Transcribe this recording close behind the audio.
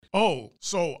Oh,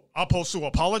 so I'm supposed to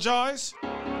apologize?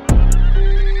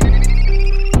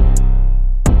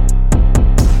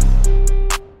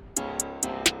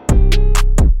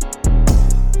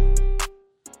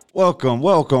 Welcome.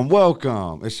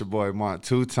 It's your boy Mark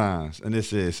 2 times, and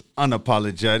this is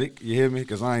Unapologetic. You hear me?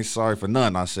 Because I ain't sorry for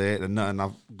nothing I said and nothing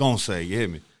I'm going to say. You hear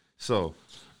me? So,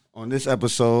 on this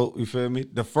episode, you feel me?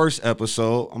 The first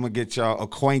episode, I'm going to get y'all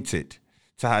acquainted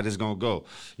to how this going to go.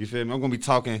 You feel me? I'm going to be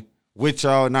talking with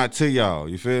y'all, not to y'all.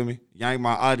 You feel me? Y'all ain't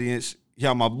my audience.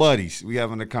 Y'all my buddies. We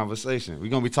having a conversation. We're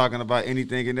going to be talking about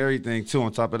anything and everything, too,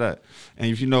 on top of that.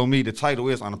 And if you know me, the title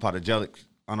is Unapologetic.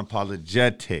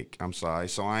 I'm sorry.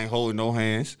 So I ain't holding no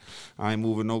hands. I ain't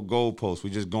moving no goalposts. We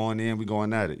just going in. We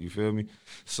going at it. You feel me?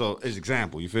 So it's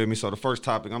example. You feel me? So the first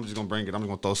topic, I'm just going to bring it. I'm just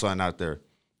going to throw something out there.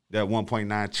 That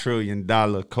 $1.9 trillion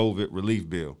COVID relief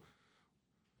bill.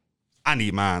 I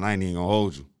need mine. I ain't even going to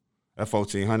hold you. That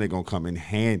 $1,400 going to come in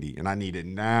handy, and I need it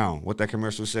now. What that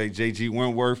commercial say, J.G.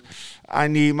 Wentworth, I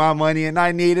need my money, and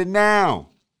I need it now.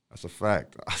 That's a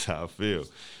fact. That's how I feel.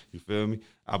 You feel me?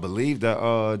 I believe that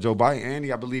Joe Biden,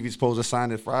 Andy, I believe he's supposed to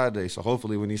sign it Friday. So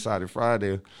hopefully when he signed it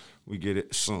Friday, we get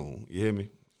it soon. You hear me?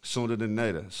 Sooner than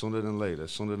later.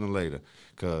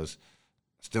 Because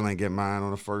I still ain't get mine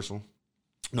on the first one.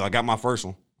 No, I got my first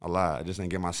one. I lied. I just ain't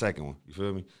get my second one. You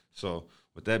feel me? So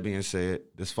with that being said,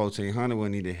 this $1,400 will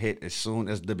need to hit as soon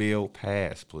as the bill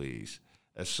passed, please.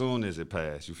 As soon as it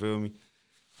passed. You feel me?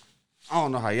 I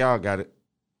don't know how y'all got it,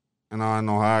 and I don't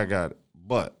know how I got it.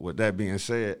 But with that being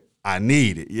said, I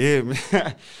need it. You hear me?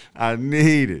 I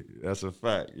need it. That's a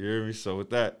fact. You hear me? So with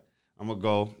that, I'm going to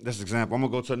go. This example, I'm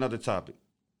going to go to another topic.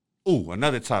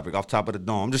 Another topic off top of the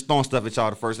dome. I'm just throwing stuff at y'all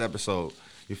the first episode.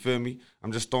 You feel me?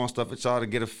 I'm just throwing stuff at y'all to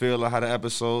get a feel of how the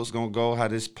episode's going to go, how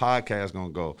this podcast going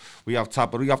to go. We off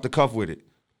the cuff with it.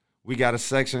 We got a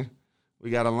section. We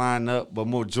got a line up, but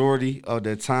majority of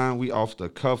the time, we off the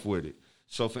cuff with it.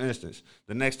 So, for instance,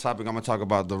 the next topic, I'm going to talk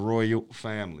about the royal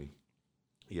family.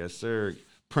 Yes, sir.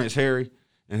 Prince Harry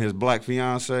and his black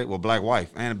fiance, black wife,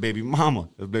 and a baby mama.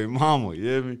 You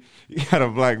hear me? You got a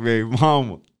black baby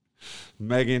mama.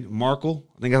 Meghan Markle,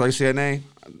 I think that's how you say her name.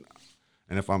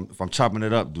 And if I'm chopping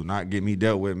it up, do not get me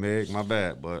dealt with, Meg. My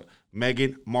bad. But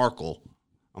Meghan Markle.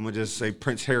 I'm going to just say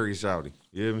Prince Harry shouty.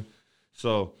 You hear me?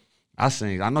 So I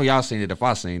know y'all seen it if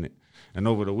I seen it. And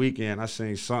over the weekend, I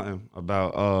seen something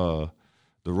about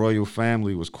the royal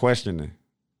family was questioning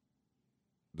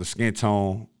the skin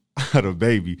tone of the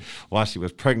baby while she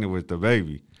was pregnant with the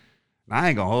baby. Now, I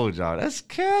ain't gonna hold y'all. That's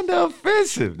kind of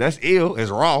offensive. That's ill. It's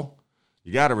raw.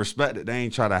 You gotta respect it. They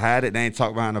ain't try to hide it. They ain't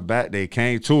talk behind her back. They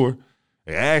came to her.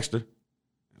 They asked her.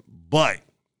 But,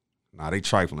 they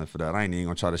trifling for that. I ain't even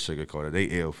gonna try to sugarcoat it. They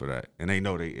ill for that. And they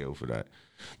know they ill for that.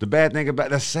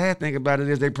 The sad thing about it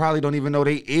is they probably don't even know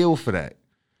they ill for that.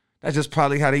 That's just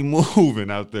probably how they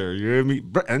moving out there. You hear me?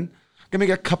 Britain, give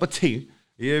me a cup of tea.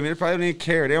 You hear me? They probably don't even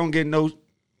care. They don't get no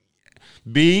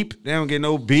beep. They don't get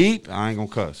no beep. I ain't gonna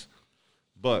cuss.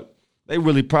 But they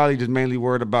really probably just mainly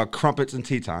worried about crumpets and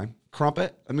tea time.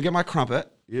 Crumpet? Let me get my crumpet.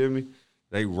 You hear me?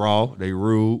 They raw. They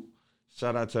rude.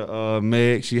 Shout out to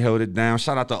Meg. She held it down.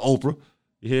 Shout out to Oprah.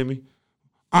 You hear me?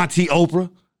 Auntie Oprah.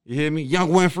 You hear me? Young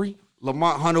Winfrey.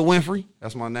 Lamont Hunter Winfrey.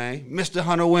 That's my name. Mr.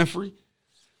 Hunter Winfrey.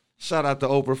 Shout out to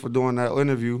Oprah for doing that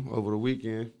interview over the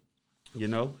weekend. You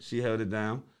know, she held it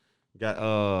down.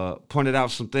 Got pointed out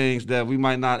some things that we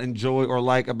might not enjoy or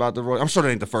like about the royal. I'm sure that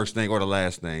ain't the first thing or the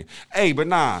last thing. Hey, but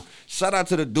shout out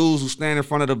to the dudes who stand in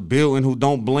front of the building who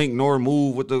don't blink nor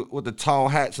move with the tall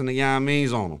hats and the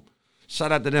Yamins on them.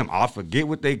 Shout out to them. I forget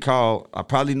what they call. I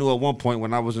probably knew at one point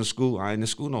when I was in school. I ain't in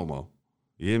school no more.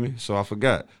 You hear me? So I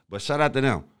forgot. But shout out to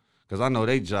them because I know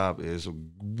their job is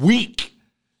weak.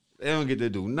 They don't get to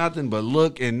do nothing but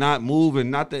look and not move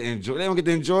and not to enjoy. They don't get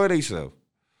to enjoy themselves.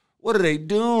 What are they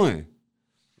doing?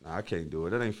 I can't do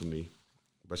it. That ain't for me.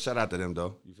 But shout out to them,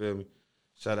 though. You feel me?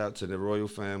 Shout out to the royal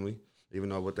family. Even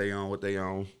though what they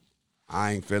own,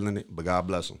 I ain't feeling it, but God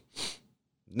bless them.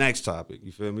 Next topic.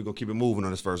 You feel me? We're going to keep it moving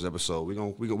on this first episode. We're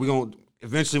going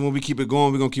eventually when we keep it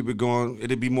going, we're going to keep it going.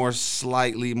 It'll be more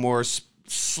slightly, more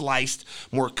sliced,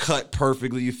 more cut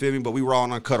perfectly. You feel me? But we raw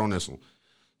and uncut on this one.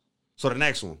 So the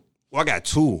next one. Well, I got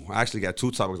two. I actually got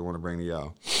two topics I want to bring to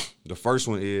y'all. The first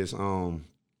one is,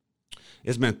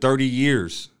 it's been 30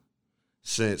 years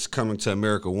since Coming to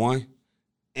America 1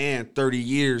 and 30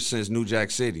 years since New Jack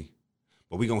City.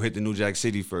 But we going to hit the New Jack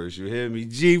City first. You hear me?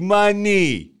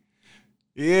 G-Money.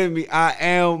 You hear me? I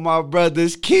am my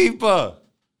brother's keeper.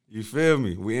 You feel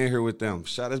me? We in here with them.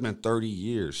 It's been 30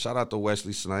 years. Shout out to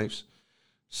Wesley Snipes.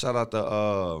 Shout out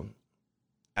to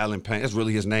Alan Payne. That's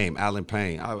really his name, Alan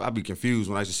Payne. I'd be confused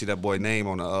when I used to see that boy name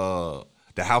on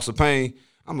the House of Pain.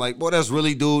 I'm like, boy, that's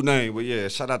really dude's name. But yeah,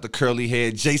 shout out to curly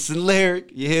head Jason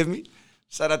Lyric. You hear me?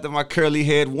 Shout out to my curly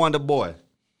head Wonder Boy.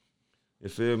 You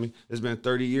feel me? It's been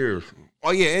 30 years.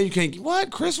 Oh yeah, and you can't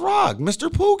what? Chris Rock, Mr.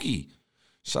 Pookie.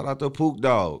 Shout out to Pook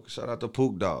Dog. Shout out to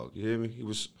Pook Dog. You hear me? He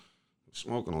was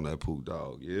smoking on that Pook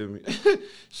Dog. You hear me?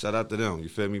 Shout out to them. You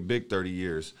feel me? Big 30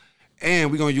 years.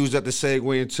 And we're going to use that to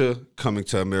segue into Coming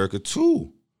to America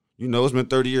 2. You know, it's been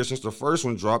 30 years since the first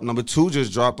one dropped. Number 2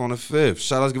 just dropped on the 5th.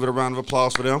 Shout out, let's give it a round of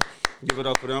applause for them. Give it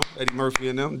up for them. Eddie Murphy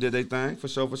and them did their thing, for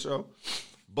sure, for sure.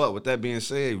 But with that being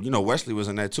said, you know, Wesley was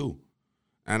in that too.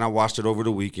 And I watched it over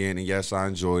the weekend, and yes, I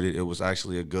enjoyed it. It was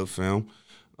actually a good film.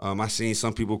 I seen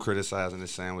some people criticizing it,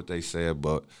 saying what they said,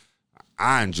 but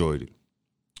I enjoyed it.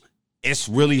 It's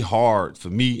really hard for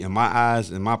me, in my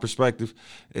eyes, in my perspective,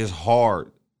 it's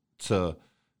hard to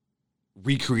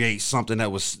recreate something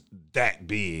that was that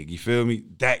big, you feel me?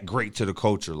 That great to the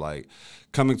culture. Like,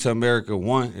 Coming to America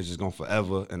 1 is just going to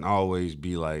forever and always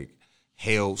be, like,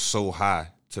 held so high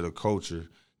to the culture,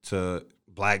 to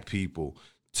black people,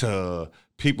 to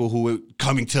people who are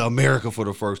coming to America for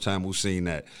the first time who've seen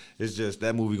that. It's just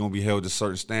that movie going to be held to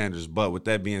certain standards. But with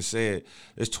that being said,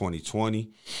 it's 2020.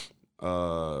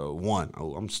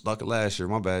 I'm stuck at last year.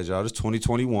 My bad, y'all. It's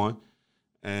 2021.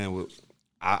 And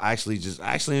I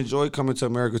actually enjoyed Coming to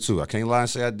America too. I can't lie and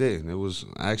say I didn't. It was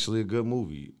actually a good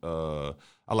movie.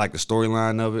 I like the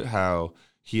storyline of it, how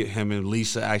him and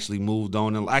Lisa actually moved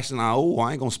on. And actually, I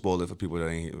ain't gonna spoil it for people that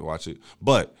ain't watch it.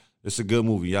 But it's a good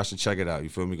movie. Y'all should check it out. You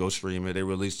feel me? Go stream it. They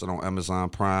released it on Amazon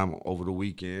Prime over the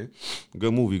weekend.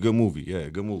 Good movie. Yeah,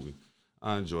 good movie.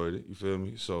 I enjoyed it. You feel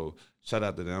me? So shout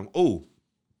out to them. Oh,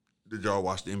 did y'all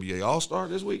watch the NBA All-Star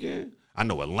this weekend? I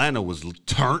know Atlanta was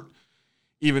turned.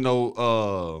 Even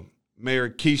though Mayor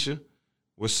Keisha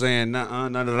was saying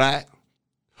none of that,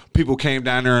 people came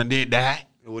down there and did that.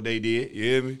 What they did, you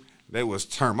hear me? They was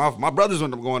turned. My brothers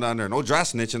ended up going down there. No dry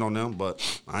snitching on them,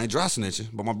 but I ain't dry snitching.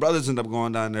 But my brothers ended up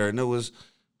going down there, and it was,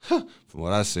 from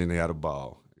what I seen, they had a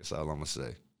ball. That's all I'm going to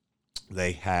say.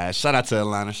 They had. Shout out to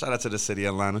Atlanta. Shout out to the city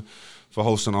of Atlanta for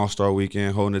hosting All-Star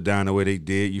Weekend, holding it down the way they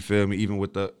did. You feel me? Even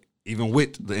with the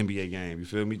NBA game. You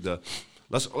feel me?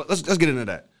 Let's get into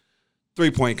that.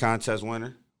 3-point contest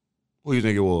winner. Who you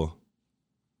think it was?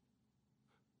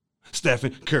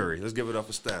 Stephen Curry. Let's give it up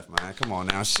for Steph, man. Come on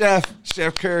now. Chef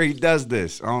Curry does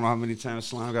this. I don't know how many times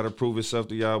Slime got to prove himself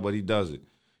to y'all, but he does it.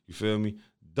 You feel me?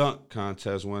 Dunk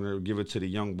contest winner. Give it to the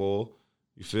young boy.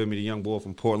 You feel me? The young boy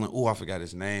from Portland. Oh, I forgot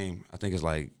his name. I think it's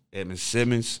like Edmund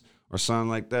Simmons or something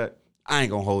like that. I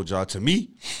ain't going to hold y'all. To me,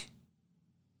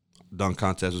 dunk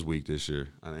contest was weak this year.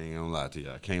 I ain't going to lie to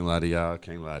y'all. Can't lie to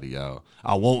y'all.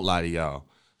 I won't lie to y'all.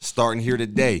 Starting here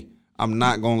today, I'm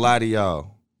not going to lie to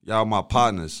y'all. Y'all my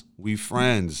partners. We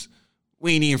friends.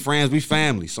 We ain't even friends. We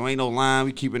family. So ain't no line.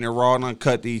 We keeping it raw and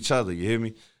uncut to each other. You hear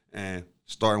me? And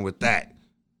starting with that,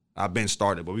 I've been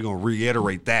started, but we're going to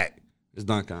reiterate that. This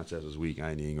dunk contest was weak.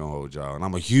 I ain't even going to hold y'all. And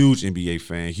I'm a huge NBA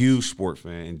fan, huge sport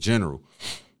fan in general.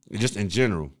 Just in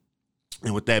general.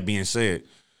 And with that being said,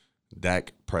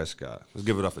 Dak Prescott. Let's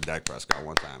give it up for Dak Prescott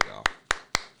one time, y'all.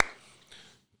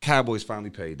 Cowboys finally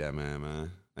paid that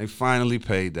man. They finally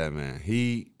paid that man.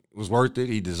 He was worth it.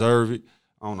 He deserved it.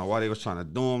 I don't know why they was trying to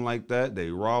do him like that. They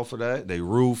raw for that. They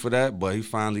rude for that. But he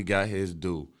finally got his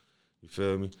due. You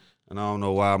feel me? And I don't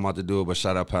know why I'm about to do it, but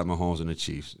shout out Pat Mahomes and the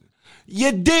Chiefs.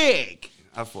 You dig?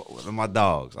 I fought with them, my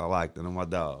dogs. I like them. They're my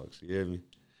dogs. You hear me?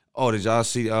 Oh, did y'all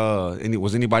see?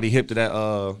 Was anybody hip to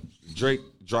that? Drake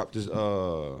dropped his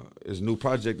new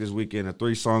project this weekend, a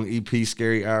 3-song EP,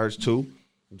 Scary Hours 2.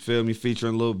 You feel me?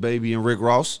 Featuring Lil Baby and Rick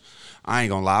Ross. I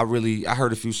ain't gonna lie, I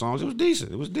heard a few songs. It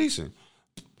was decent.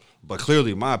 But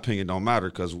clearly, my opinion don't matter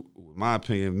because, my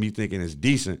opinion, me thinking it's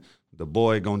decent, the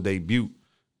boy gonna debut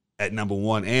at number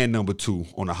 1 and number 2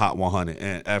 on the Hot 100.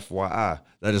 And FYI,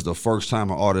 that is the first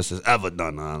time an artist has ever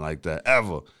done nothing like that.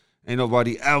 Ever. Ain't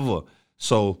nobody ever.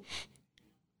 So,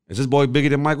 is this boy bigger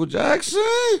than Michael Jackson?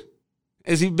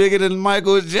 Is he bigger than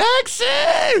Michael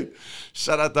Jackson?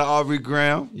 Shout out to Aubrey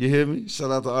Graham. You hear me?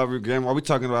 Shout out to Aubrey Graham. While we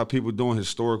talking about people doing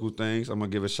historical things, I'm going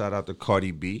to give a shout out to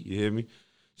Cardi B. You hear me?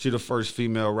 She the first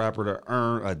female rapper to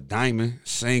earn a diamond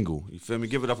single. You feel me?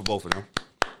 Give it up for both of them.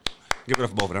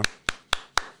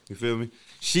 You feel me?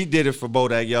 She did it for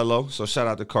Bodak Yellow. So shout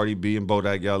out to Cardi B and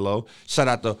Bodak Yellow. Shout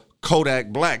out to Kodak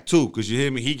Black too, because you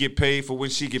hear me? He get paid for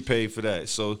when she get paid for that.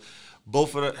 So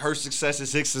both of her success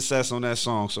is his success on that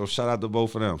song. So shout out to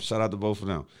both of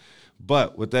them.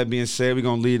 But with that being said, we're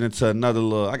going to lead into another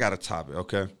little, I got a topic,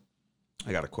 okay?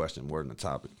 I got a question more than a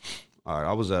topic. All right,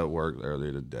 I was at work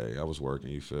earlier today. I was working,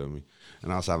 you feel me?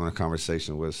 And I was having a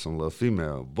conversation with some little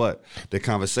female. But the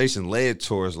conversation led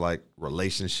towards, like,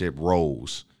 relationship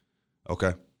roles.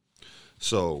 Okay.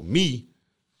 So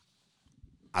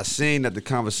I seen that the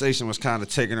conversation was kind of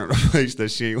taking her to a place that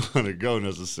she didn't want to go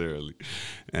necessarily.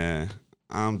 And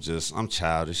I'm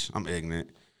childish. I'm ignorant.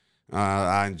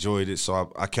 I enjoyed it,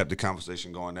 so I kept the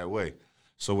conversation going that way.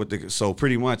 So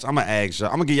pretty much, I'm going to ask y'all.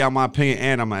 I'm going to give y'all my opinion,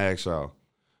 and I'm going to ask y'all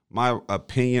my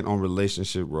opinion on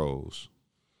relationship roles.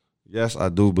 Yes, I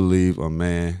do believe a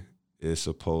man is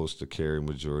supposed to carry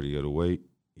majority of the weight.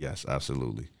 Yes,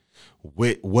 absolutely.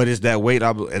 What is that weight?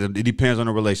 It depends on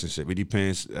the relationship. It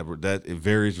depends. It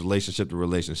varies relationship to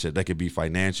relationship. That could be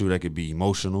financial. That could be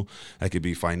emotional. That could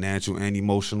be financial and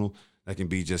emotional. That can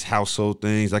be just household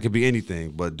things. That could be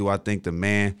anything. But do I think the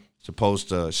man supposed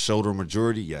to shoulder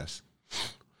majority? Yes.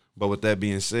 But with that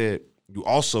being said, you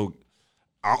also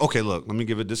okay. Look, let me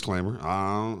give a disclaimer.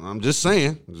 I'm just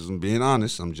saying. Just being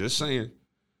honest. I'm just saying.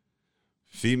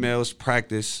 Females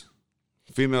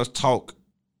talk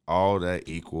all that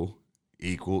equal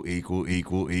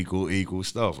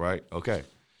stuff, right? Okay.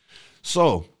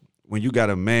 So when you got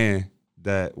a man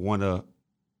that want to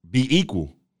be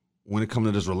equal when it comes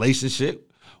to this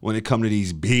relationship, when it comes to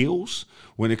these bills,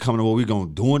 when it comes to what we going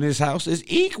to do in this house, it's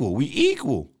equal. We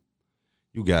equal.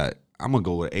 I'm going to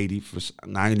go with 80%.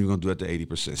 I'm not even going to do it to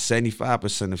 80%.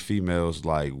 75% of females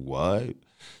like, what?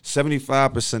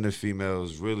 75% of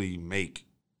females really make,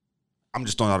 I'm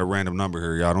just throwing out a random number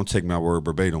here, y'all. Don't take my word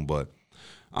verbatim, but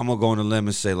I'm going to go on the limb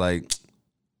and say like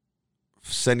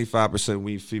 75% of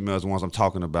we females, the ones I'm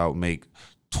talking about, make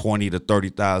 20 to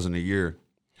 30,000 a year,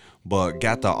 but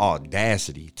got the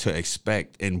audacity to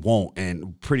expect and want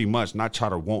and pretty much not try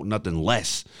to want nothing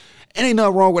less. And ain't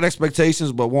nothing wrong with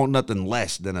expectations, but want nothing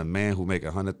less than a man who make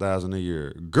 100,000 a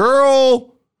year.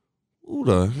 Girl, who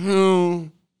the hell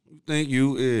you think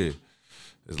you is?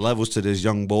 There's levels to this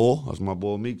young boy. As my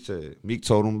boy Meek said. Meek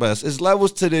told him best. It's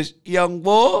levels to this young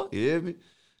boy. You hear me?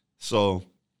 So,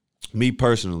 me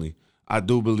personally, I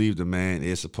do believe the man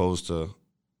is supposed to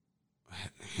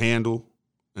handle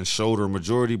and shoulder a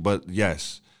majority. But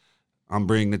yes, I'm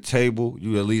bringing the table.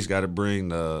 You at least got to bring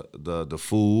the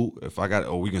food. If I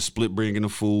got, we can split bringing the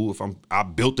food. If I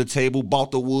built the table, bought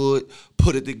the wood,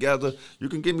 put it together, you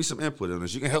can give me some input on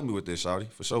this. You can help me with this,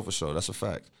 shawty. For sure. That's a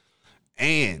fact.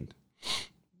 And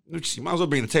you might as well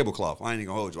bring the tablecloth. I ain't even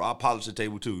gonna hold you. I'll polish the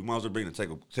table too. You might as well bring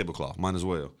the tablecloth. Might as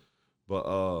well. But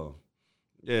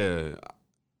yeah,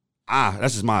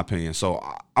 that's just my opinion. So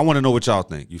I want to know what y'all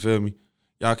think. You feel me?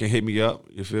 Y'all can hit me up.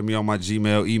 You feel me? On my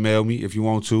Gmail. Email me if you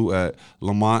want to at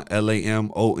Lamont,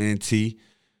 LAMONT,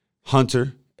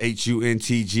 Hunter,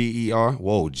 HUNTGER.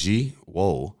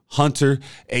 Whoa. Hunter,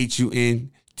 HUNTER.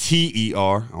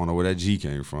 I don't know where that G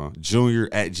came from.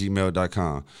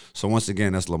 Junior@gmail.com. So once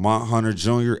again, that's Lamont Hunter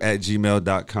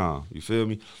Jr.@gmail.com. You feel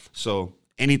me? So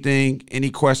anything, any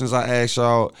questions I ask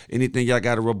y'all, anything y'all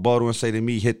got a rebuttal and say to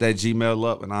me, hit that Gmail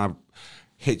up and I'll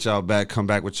hit y'all back, come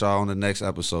back with y'all on the next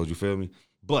episode. You feel me?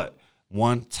 But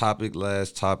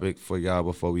last topic for y'all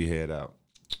before we head out.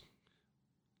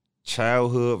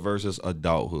 Childhood versus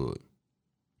adulthood.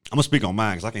 I'm going to speak on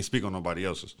mine because I can't speak on nobody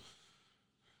else's.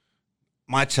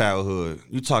 My childhood,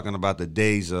 you talking about the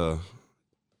days of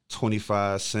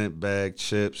 25-cent bag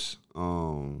chips,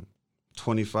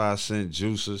 25-cent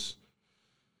juices.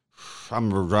 I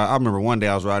remember one day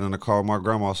I was riding in the car with my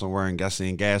grandma somewhere and got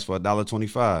seen gas for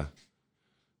 $1.25.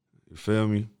 You feel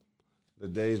me? The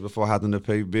days before having to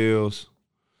pay bills,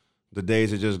 the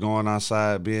days of just going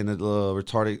outside being a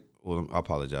retarded. Well, I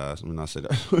apologize. Let me not say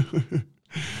that.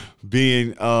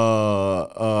 Being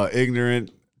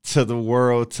ignorant to the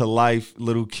world, to life,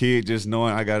 little kid, just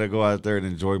knowing I got to go out there and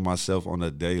enjoy myself on a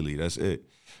daily. That's it.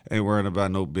 Ain't worrying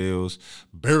about no bills.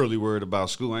 Barely worried about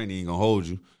school. I ain't even going to hold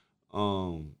you.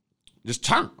 Just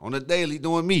turn on a daily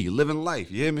doing me, living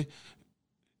life. You hear me?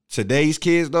 Today's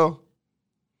kids, though,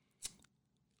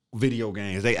 video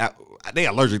games. They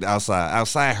allergic to outside.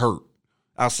 Outside hurt.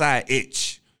 Outside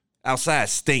itch. Outside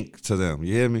stink to them.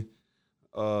 You hear me?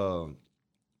 I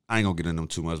ain't going to get in them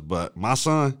too much. But my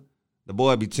son, the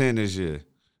boy be 10 this year,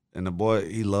 and the boy,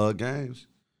 he love games.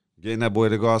 Getting that boy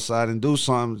to go outside and do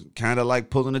something, kind of like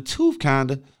pulling a tooth,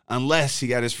 unless he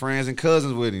got his friends and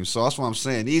cousins with him. So that's what I'm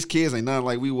saying. These kids ain't nothing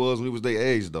like we was when we was their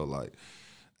age, though, like,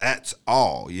 at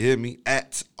all. You hear me?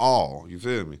 At all. You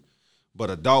feel me?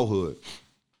 But adulthood,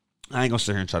 I ain't going to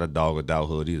sit here and try to dog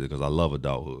adulthood either because I love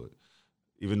adulthood.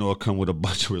 Even though it come with a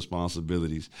bunch of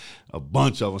responsibilities, a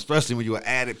bunch of them, especially when you're an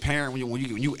added parent, when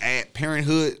you add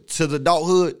parenthood to the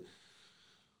adulthood.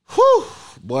 Whew,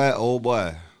 boy, oh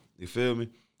boy, you feel me?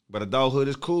 But adulthood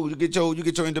is cool. You get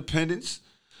your independence.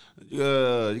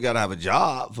 You gotta have a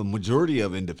job for majority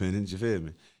of independence. You feel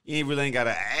me? You ain't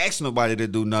gotta ask nobody to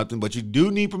do nothing, but you do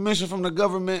need permission from the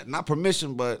government. Not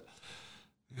permission, but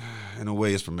in a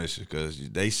way, it's permission because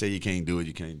they say you can't do it,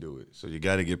 you can't do it. So you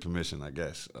got to get permission, I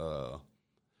guess.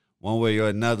 One way or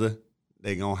another,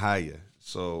 they gonna hire you.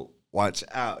 So watch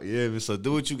out. Yeah, so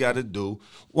do what you got to do.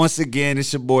 Once again,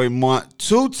 it's your boy Mont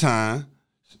 2-time.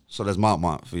 So that's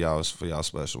Mont for y'all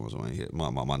special ones. When you hit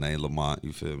my name Lamont,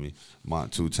 you feel me?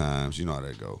 Mont 2 times. You know how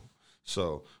that go.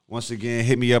 So once again,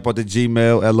 hit me up on the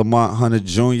Gmail at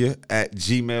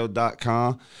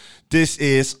LamontHunterJr@gmail.com. This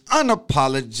is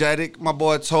Unapologetic. My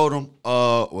boy told him,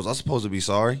 was I supposed to be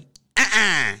sorry?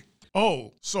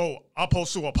 Oh, so I'm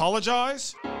supposed to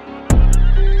apologize?